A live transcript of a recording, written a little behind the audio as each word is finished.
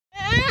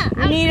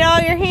You need all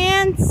your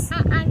hands?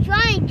 I'm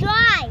trying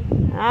dry.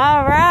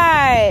 All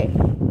right.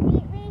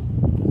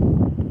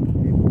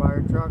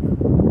 Fire truck.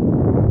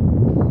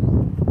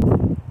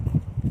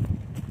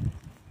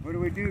 What do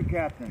we do,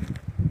 Captain?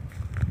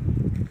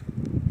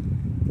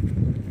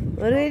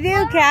 What do we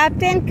do,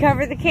 Captain?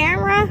 Cover the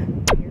camera?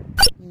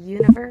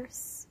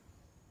 Universe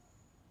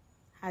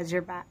has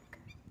your back.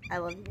 I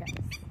love you guys.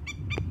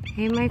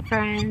 Hey, my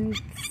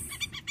friends.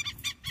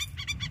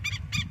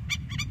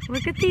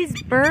 Look at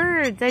these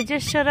birds. I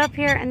just showed up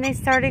here and they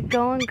started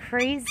going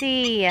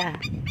crazy. Watch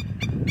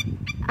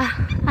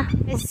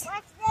this,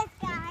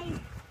 guys.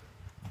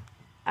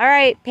 All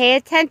right, pay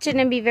attention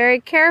and be very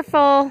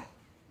careful.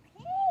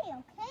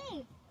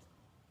 Okay.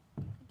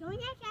 Don't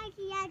act like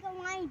you had a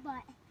whiny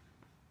butt.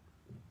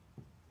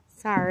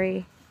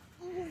 Sorry.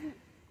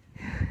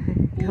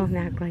 Don't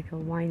act like a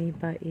whiny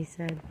butt, he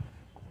said.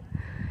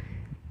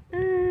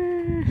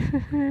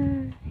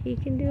 He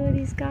can do it.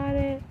 He's got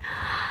it.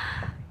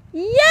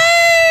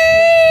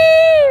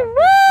 Yay!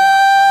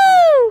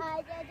 Woo!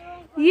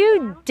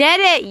 You did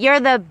it. You're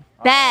the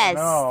best.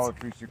 No,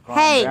 we should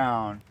calm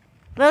down.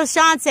 Little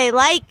Sean, say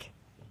like,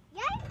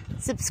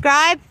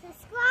 subscribe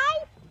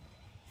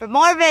for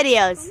more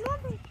videos.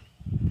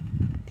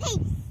 Peace.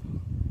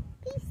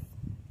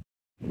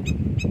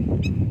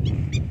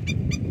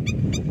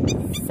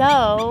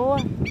 So,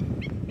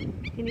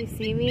 can you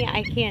see me?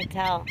 I can't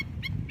tell.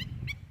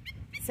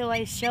 So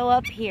I show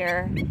up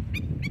here.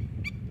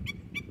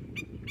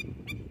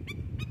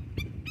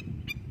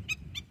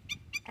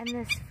 And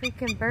this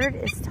freaking bird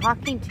is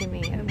talking to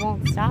me. It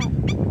won't stop.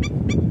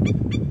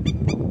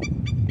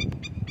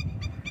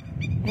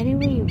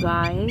 Anyway, you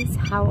guys,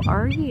 how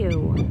are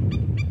you?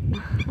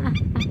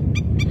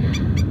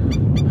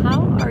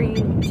 How are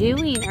you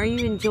doing? Are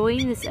you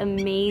enjoying this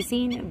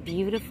amazing,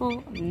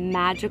 beautiful,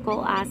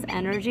 magical ass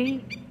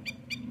energy?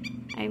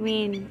 I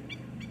mean,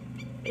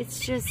 it's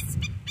just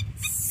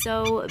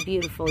so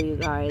beautiful, you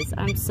guys.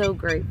 I'm so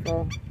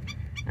grateful.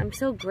 I'm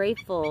so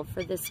grateful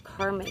for this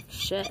karmic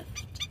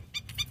shift.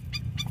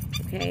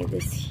 Okay,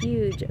 this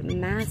huge,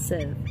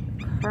 massive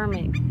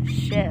karmic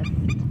shift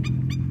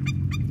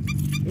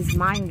is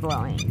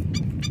mind-blowing.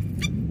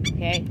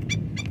 Okay,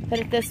 put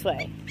it this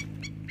way.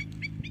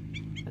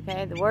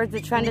 Okay, the words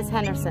of Trendis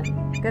Henderson,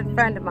 good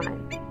friend of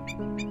mine.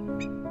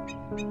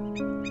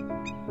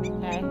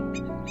 Okay,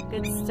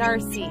 good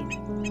starseed.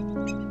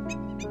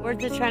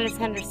 Words of Trendis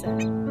Henderson.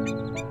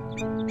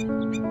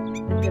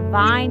 The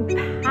divine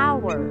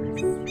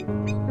powers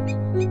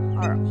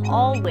are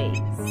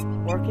always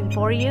working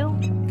for you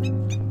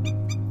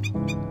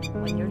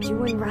when you're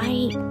doing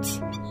right.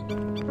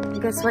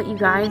 And guess what, you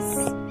guys?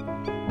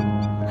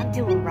 I'm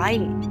doing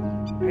right.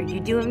 Are you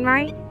doing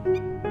right?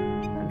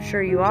 I'm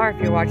sure you are. If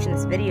you're watching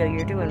this video,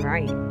 you're doing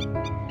right.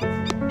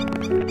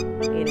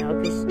 You know,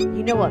 because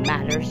you know what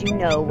matters. You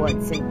know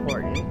what's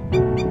important.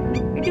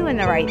 You're doing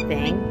the right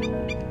thing.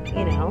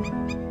 You know.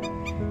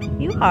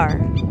 You are.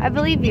 I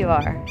believe you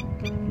are.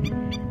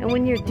 And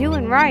when you're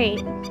doing right,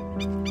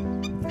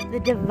 the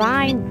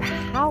divine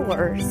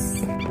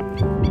powers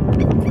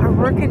are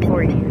working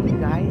for you, you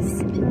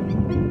guys.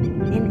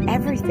 In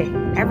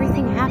everything.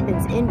 Everything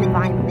happens in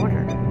divine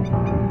order.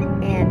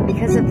 And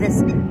because of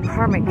this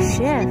karmic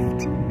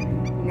shift,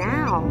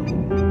 now,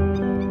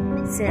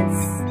 since,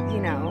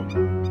 you know,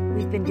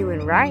 we've been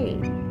doing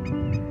right,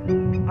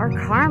 our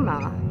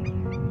karma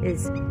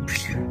is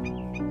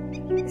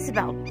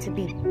about to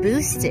be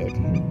boosted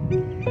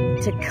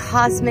to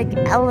cosmic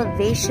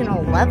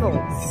elevational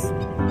levels.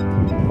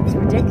 It's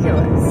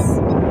ridiculous.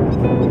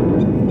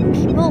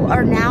 People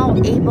are now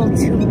able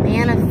to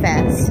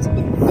manifest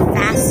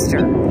faster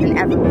than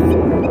ever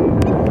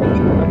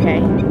before.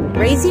 Okay?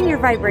 Raising your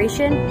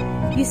vibration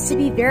used to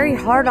be very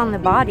hard on the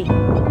body.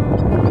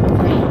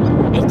 Okay?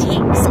 It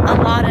takes a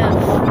lot of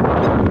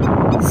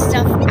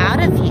stuff out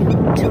of you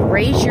to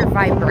raise your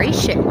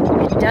vibration.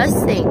 It does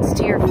things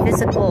to your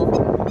physical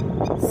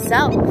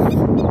self.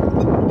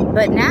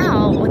 But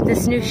now, with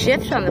this new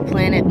shift on the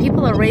planet,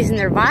 people are raising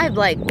their vibe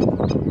like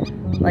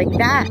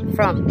that,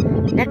 from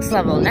next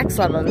level, next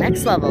level,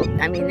 next level.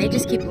 I mean, they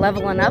just keep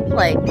leveling up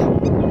like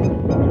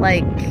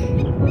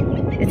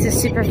it's a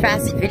super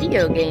fast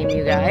video game,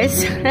 you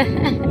guys.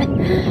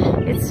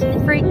 It's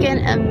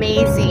freaking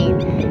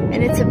amazing,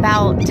 and it's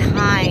about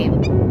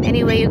time.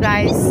 Anyway, you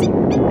guys,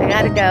 I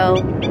gotta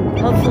go.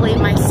 Hopefully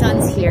my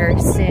son's here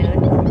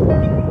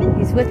soon.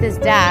 He's with his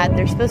dad.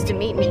 They're supposed to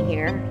meet me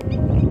here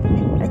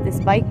at this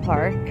bike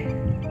park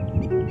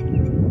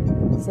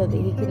so that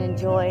he can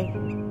enjoy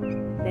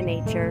the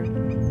nature,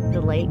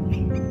 the lake,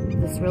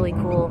 this really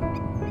cool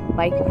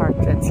bike park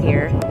that's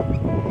here,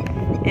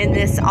 and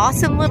this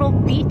awesome little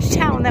beach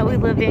town that we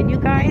live in, you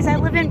guys. I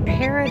live in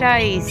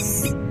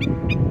paradise.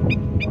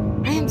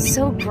 I am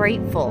so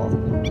grateful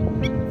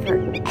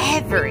for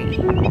every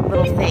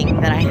little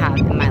thing that I have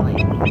in my life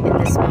in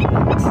this moment.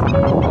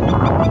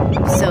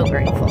 I'm so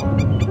grateful.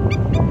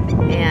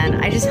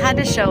 And I just had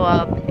to show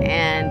up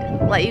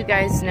and let you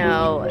guys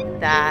know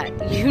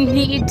that you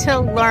need to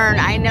learn.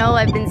 I know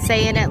I've been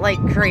saying it like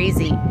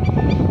crazy.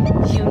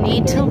 You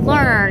need to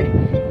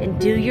learn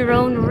do your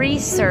own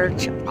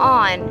research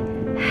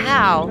on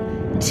how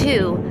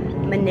to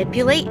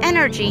manipulate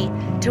energy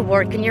to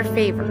work in your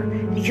favor.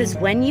 Because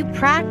when you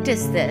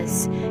practice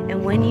this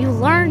and when you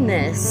learn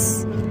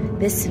this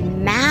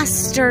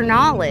master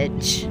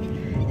knowledge,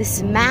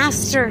 this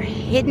master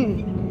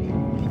hidden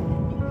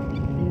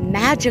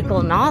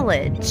magical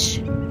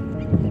knowledge,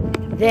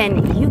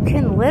 then you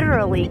can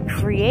literally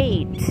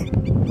create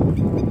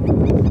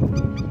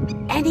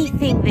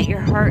anything that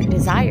your heart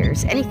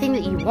desires, anything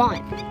that you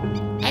want.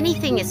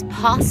 Anything is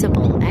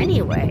possible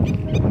anyway.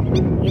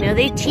 You know,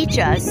 they teach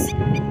us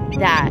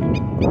that,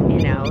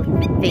 you know,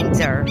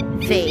 things are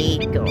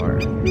fake or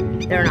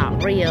they're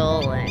not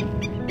real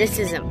and this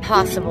isn't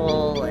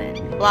possible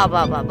and blah,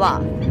 blah, blah, blah.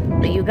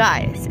 But you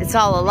guys, it's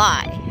all a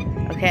lie,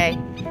 okay?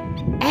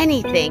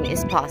 Anything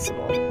is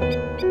possible.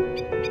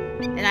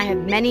 And I have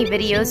many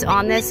videos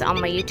on this on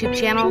my YouTube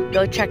channel.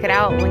 Go check it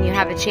out when you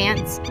have a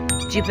chance.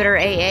 Jupiter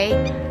AA.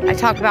 I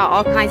talk about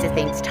all kinds of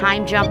things.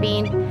 Time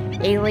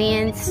jumping,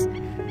 aliens,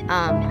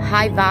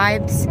 high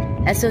vibes,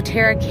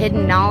 esoteric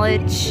hidden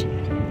knowledge,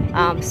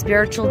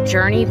 spiritual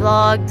journey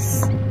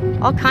vlogs,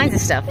 all kinds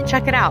of stuff.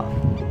 Check it out.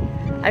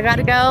 I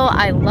gotta go.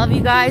 I love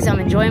you guys. I'm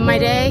enjoying my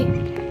day.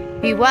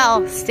 Be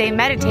well. Stay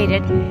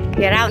meditated.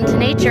 Get out into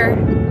nature.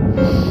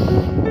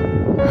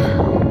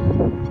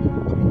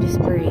 And just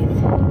breathe.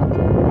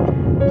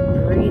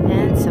 Breathe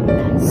in some of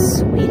that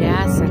sweet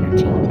ass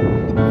energy.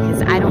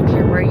 Because I don't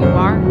care where you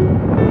are.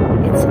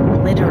 It's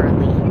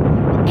literally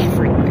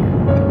everywhere.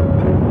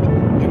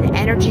 And the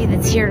energy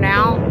that's here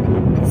now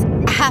is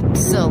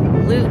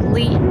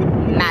absolutely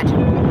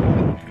magical.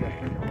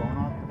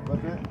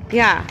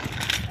 Yeah.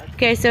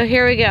 Okay, so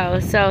here we go.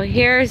 So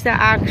here's the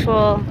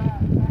actual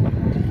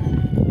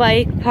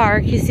bike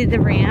park. You see the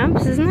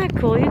ramps? Isn't that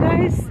cool, you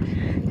guys?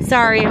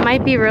 Sorry, it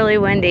might be really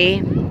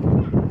windy.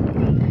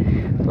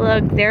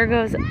 Look, there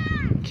goes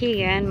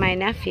Keegan, my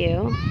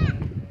nephew,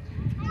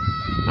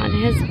 on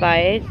his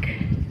bike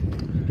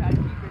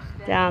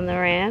down the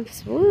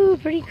ramps. Woo,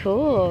 pretty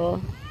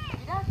cool.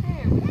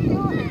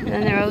 And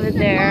then they're over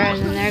there,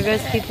 and then there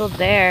goes people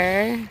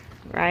there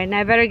riding.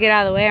 I better get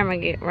out of the way. I'm gonna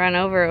get run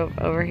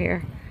over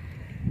here.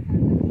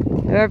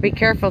 You better be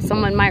careful.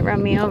 Someone might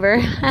run me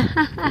over.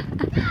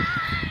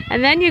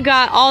 And then you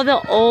got all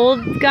the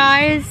old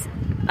guys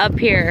up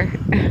here,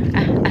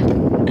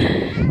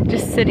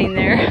 just sitting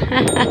there.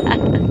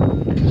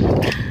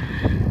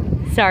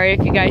 Sorry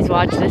if you guys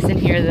watch this and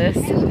hear this.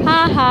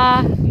 Ha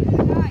ha.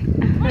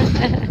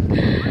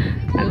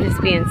 I'm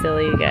just being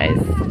silly, you guys.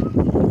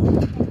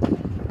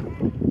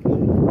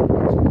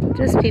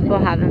 Just people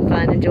having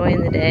fun,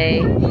 enjoying the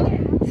day,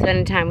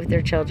 spending time with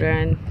their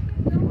children.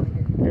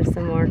 There's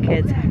some more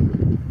kids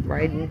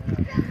riding.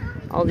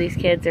 All these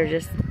kids are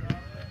just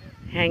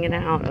hanging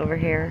out over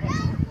here,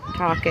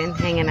 talking,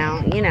 hanging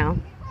out, you know.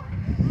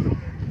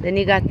 Then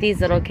you got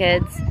these little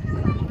kids,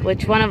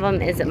 which one of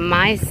them is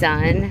my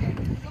son,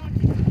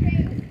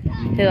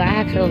 who I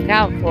have to look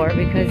out for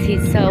because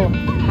he's so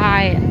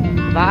high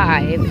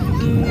vibe.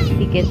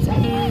 He gets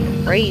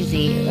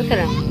crazy. Look at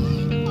him.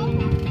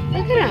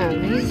 Look at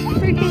him. He's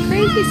freaking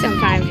crazy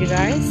sometimes, you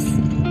guys.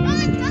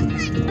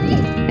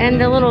 And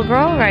the little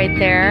girl right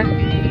there,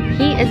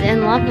 he is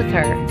in love with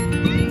her.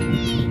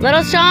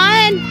 Little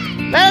Sean!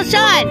 Little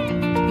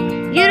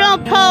Sean! You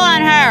don't pull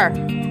on her!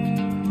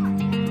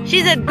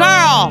 She's a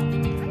girl!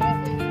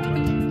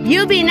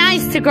 You be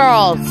nice to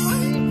girls!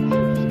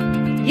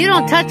 You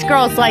don't touch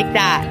girls like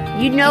that.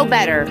 You know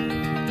better.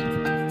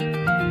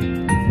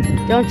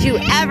 Don't you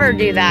ever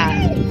do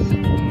that.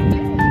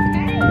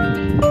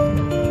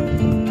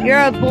 You're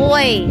a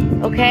boy,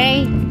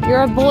 okay?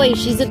 You're a boy.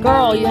 She's a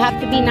girl. You have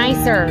to be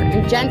nicer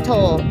and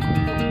gentle.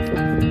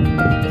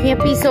 You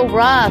can't be so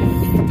rough.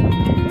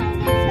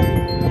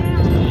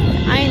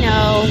 I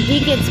know. He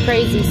gets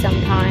crazy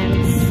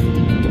sometimes.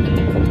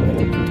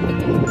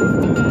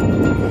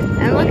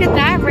 And look at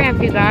that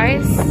ramp, you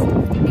guys.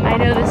 I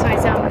know this might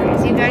sound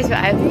crazy, you guys, but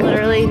I've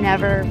literally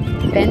never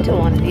been to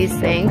one of these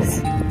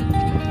things.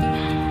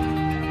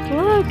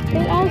 Look,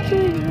 it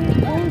actually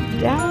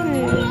goes down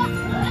it.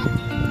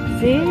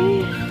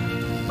 See?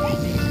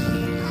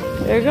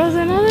 There goes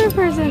another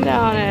person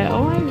down it.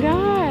 Oh my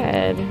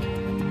god.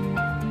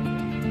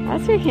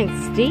 That's freaking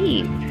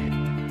steep.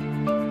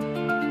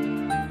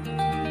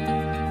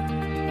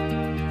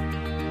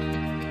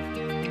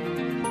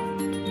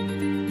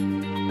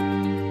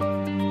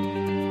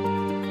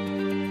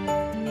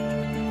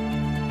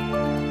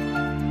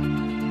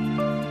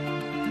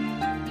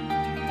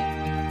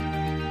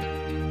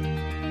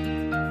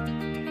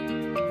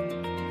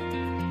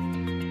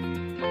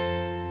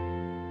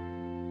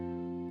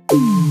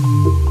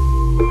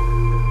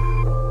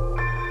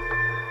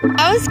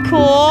 That was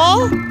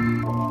cool.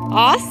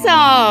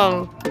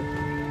 Awesome.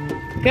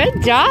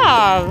 Good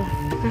job.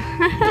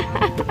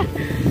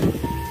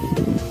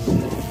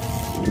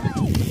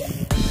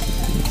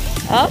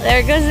 Oh,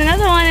 there goes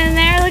another one in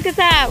there. Look at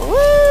that.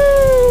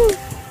 Woo!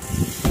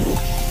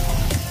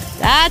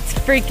 That's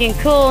freaking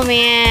cool,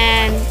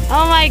 man.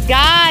 Oh my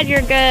god,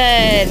 you're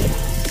good.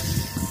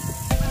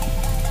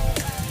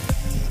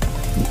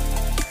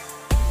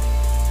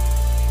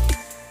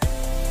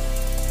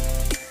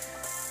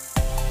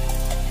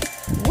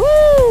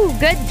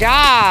 Good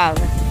job.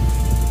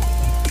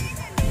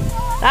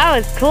 That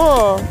was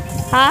cool.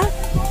 Huh?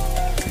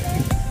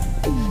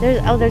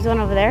 There's one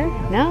over there?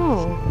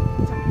 No.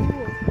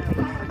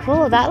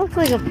 Cool, that looks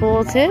like a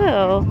pool too.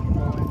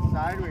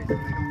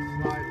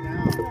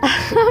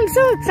 I'm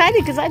so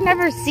excited because I've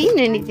never seen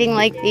anything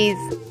like these.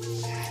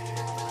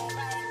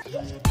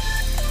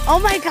 Oh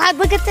my God,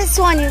 look at this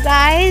one, you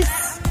guys.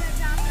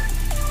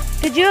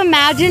 Could you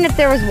imagine if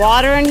there was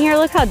water in here?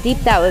 Look how deep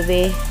that would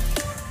be.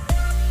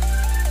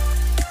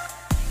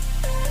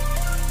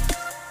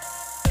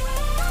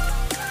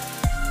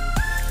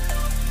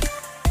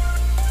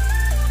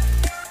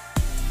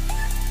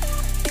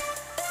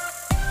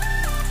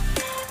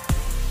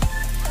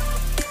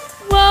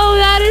 Whoa,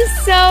 that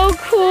is so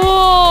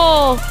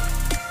cool.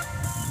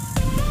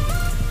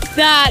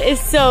 That is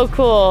so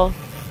cool.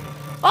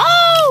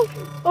 Oh!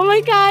 Oh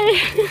my God.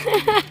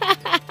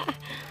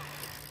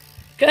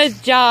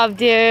 Good job,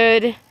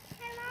 dude.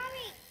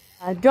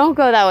 Don't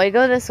go that way.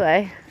 Go this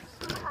way.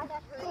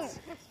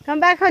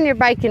 Come back on your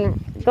bike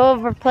and go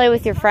over play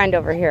with your friend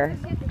over here.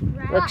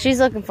 Look, she's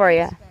looking for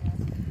you.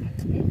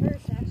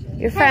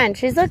 Your friend,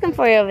 she's looking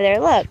for you over there.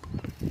 Look.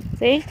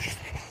 See?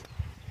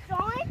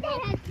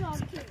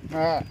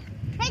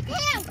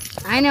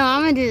 I know,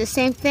 I'm going to do the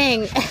same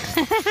thing.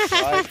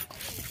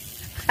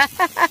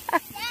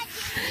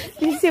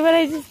 You see what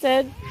I just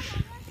did?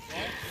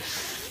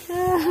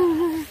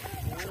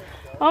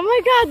 Oh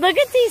my God, look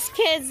at these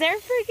kids. They're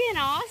freaking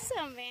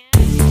awesome, man.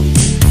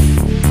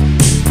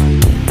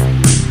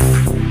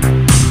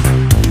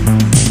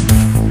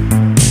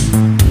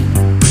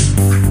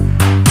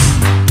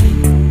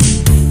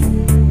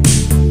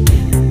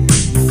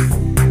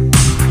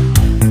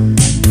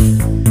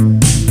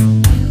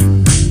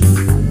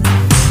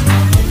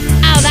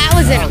 Oh, that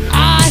was an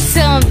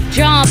awesome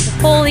jump.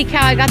 Holy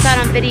cow, I got that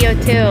on video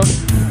too.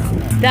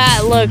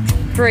 That looked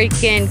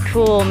freaking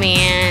cool,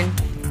 man.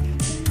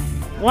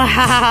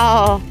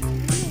 Wow,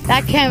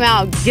 that came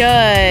out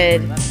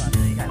good.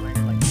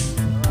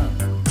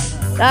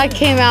 That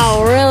came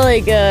out really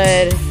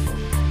good.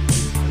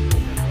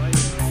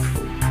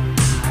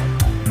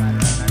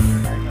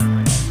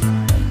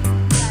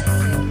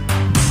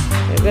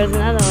 There goes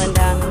another one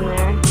down in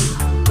there.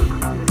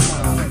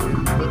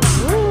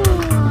 Woo.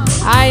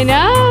 I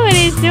know, and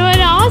he's doing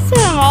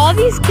awesome. All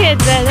these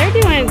kids, they're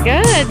doing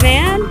good,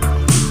 man.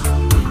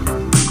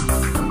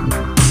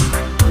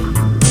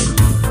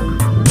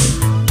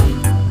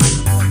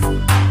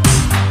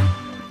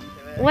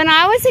 When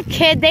I was a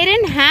kid, they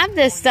didn't have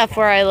this stuff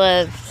where I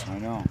lived. I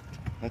know.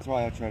 That's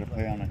why I try to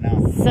play on it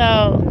now.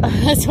 So,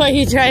 that's why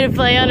you try to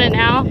play on it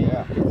now?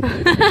 Yeah. It would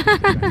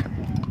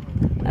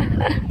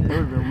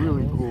have been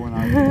really cool when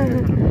I was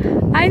a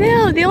kid. I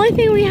know. The only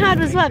thing we had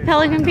was what?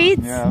 Pelican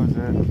Beats? Yeah,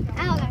 that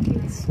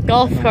was it.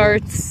 Golf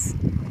carts.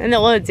 In the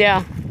woods,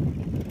 yeah.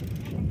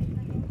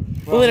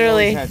 Well,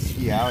 Literally. we always had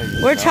ski alleys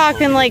and We're stuff,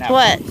 talking but we like didn't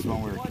what? have boats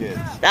when we were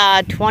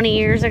kids. 20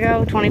 years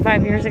ago?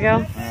 25 years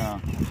ago? Yeah.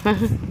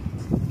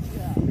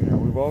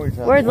 We've always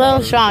had Where'd little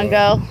water, Sean so.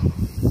 go?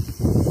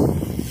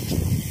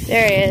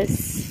 There he is.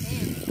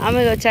 I'm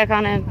gonna go check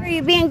on him. Are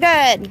you being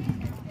good?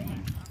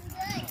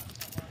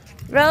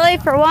 Really?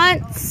 For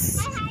once?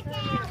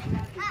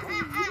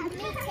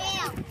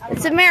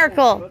 It's a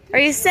miracle. Are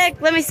you sick?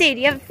 Let me see.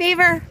 Do you have a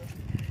fever?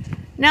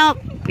 Nope.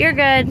 You're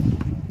good.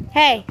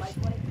 Hey.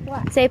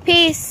 What? Say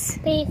peace.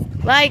 Peace.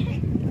 Like.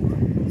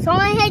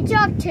 Sonic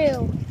Hedgehog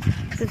 2.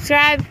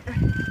 Subscribe.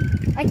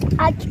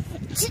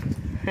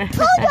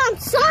 Told you I'm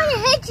Sonic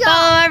Hedgehog.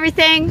 Follow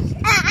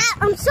everything.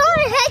 I'm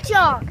Sonic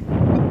Hedgehog.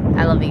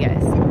 I love you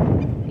guys.